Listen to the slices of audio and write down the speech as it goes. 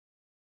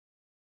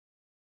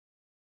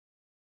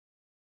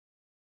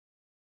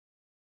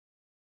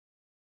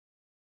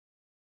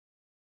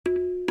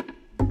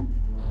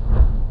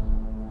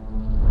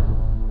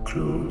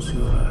Close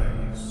your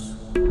eyes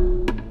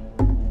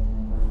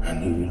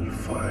and you will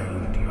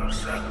find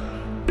yourself.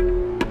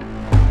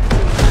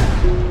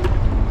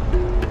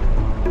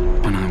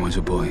 When I was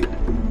a boy,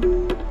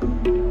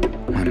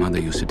 my mother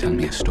used to tell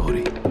me a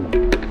story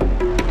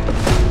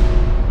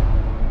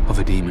of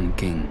a demon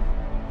king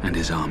and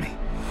his army.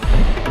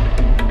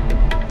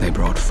 They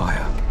brought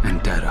fire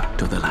and terror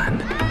to the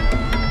land.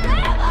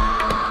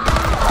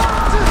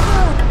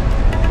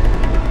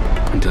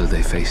 Until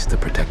they faced the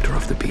protector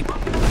of the people,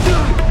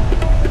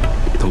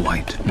 the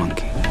white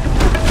monkey.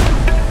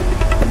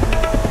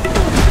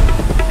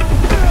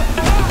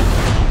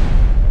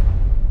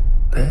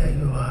 There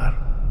you are.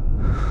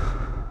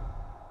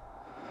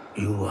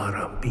 You are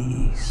a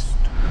beast.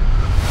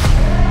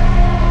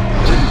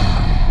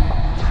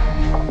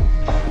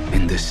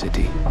 In this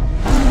city,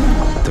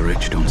 the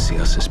rich don't see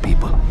us as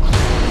people.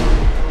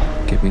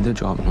 Give me the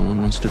job no one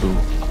wants to do.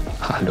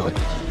 I'll do it.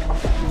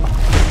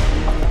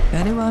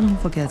 Anyone who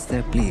forgets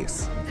their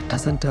place, it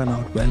doesn't turn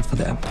out well for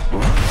them.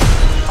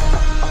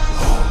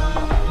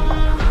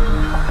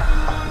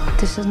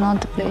 This is not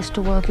the place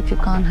to work if you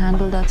can't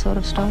handle that sort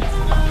of stuff.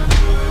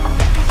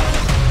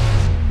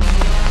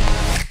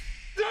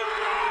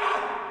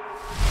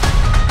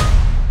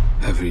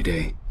 Every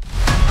day,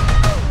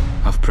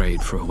 I've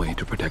prayed for a way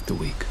to protect the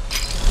weak.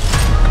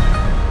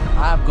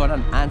 I've got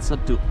an answer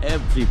to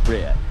every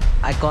prayer.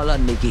 I call her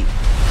Nikki.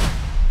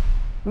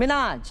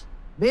 Minaj,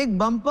 big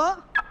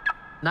bumper,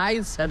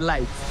 nice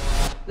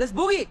headlights. Let's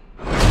boogie!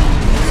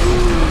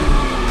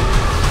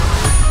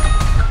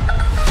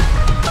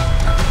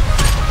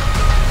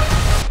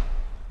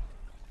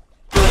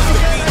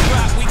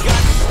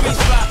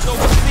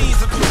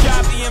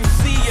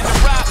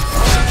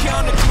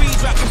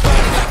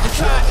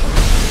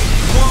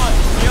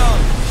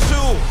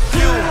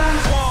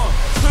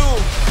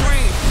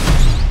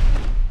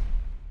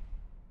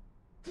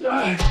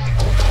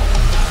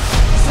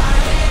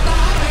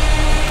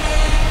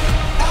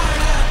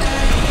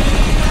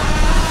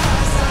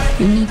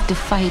 You need to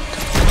fight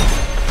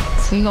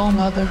for your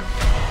mother,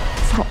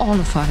 for all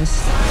of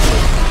us.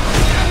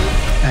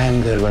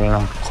 Anger will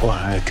not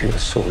quiet your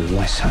soul,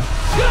 my son.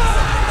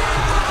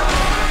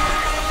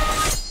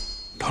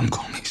 Don't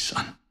call me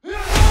son.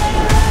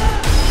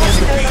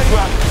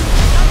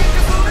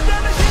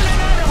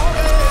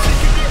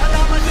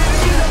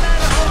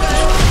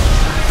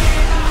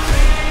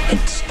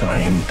 It's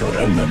time to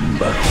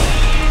remember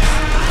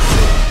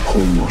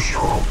who you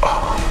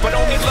are. But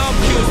only love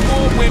kills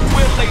more when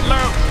will they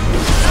learn?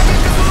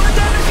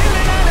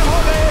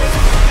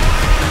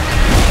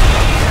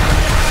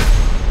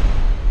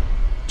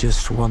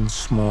 Just one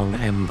small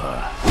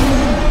ember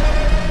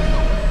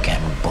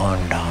can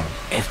burn down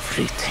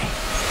everything.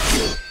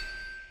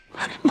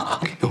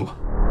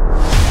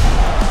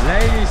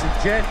 Ladies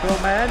and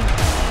gentlemen,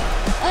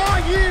 Are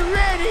you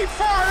ready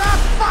for a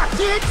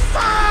fucking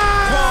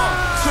fight?